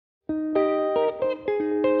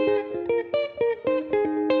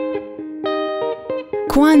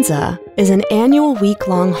Kwanzaa is an annual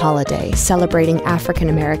week-long holiday celebrating African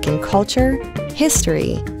American culture,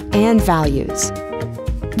 history, and values.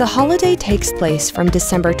 The holiday takes place from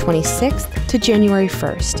December 26th to January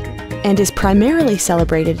 1st and is primarily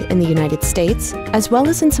celebrated in the United States as well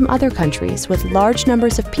as in some other countries with large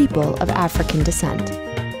numbers of people of African descent.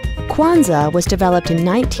 Kwanzaa was developed in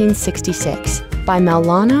 1966 by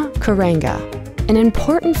Maulana Karenga, an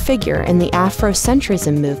important figure in the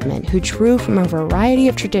Afrocentrism movement who drew from a variety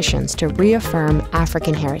of traditions to reaffirm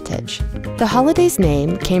African heritage. The holiday's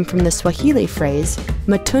name came from the Swahili phrase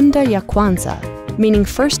Matunda ya Kwanzaa, meaning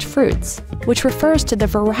first fruits, which refers to the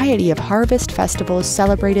variety of harvest festivals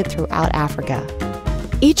celebrated throughout Africa.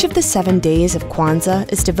 Each of the 7 days of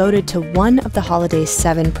Kwanzaa is devoted to one of the holiday's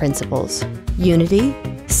 7 principles: unity,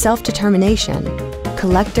 self-determination,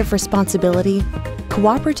 collective responsibility,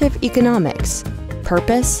 cooperative economics,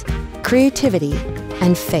 purpose, creativity,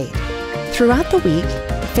 and faith. Throughout the week,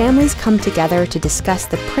 families come together to discuss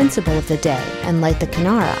the principle of the day and light the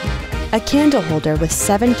kinara, a candle holder with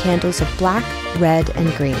 7 candles of black, red,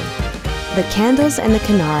 and green. The candles and the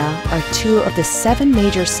kinara are 2 of the 7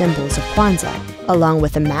 major symbols of Kwanzaa, along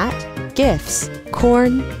with a mat, gifts,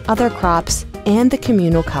 corn, other crops, and the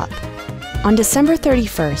communal cup. On December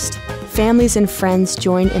 31st, families and friends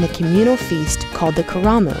join in a communal feast called the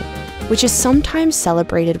Karamu, which is sometimes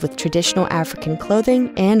celebrated with traditional African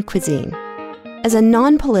clothing and cuisine. As a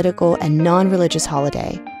non-political and non-religious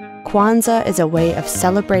holiday, Kwanzaa is a way of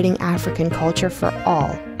celebrating African culture for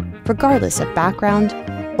all, regardless of background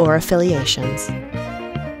or affiliations.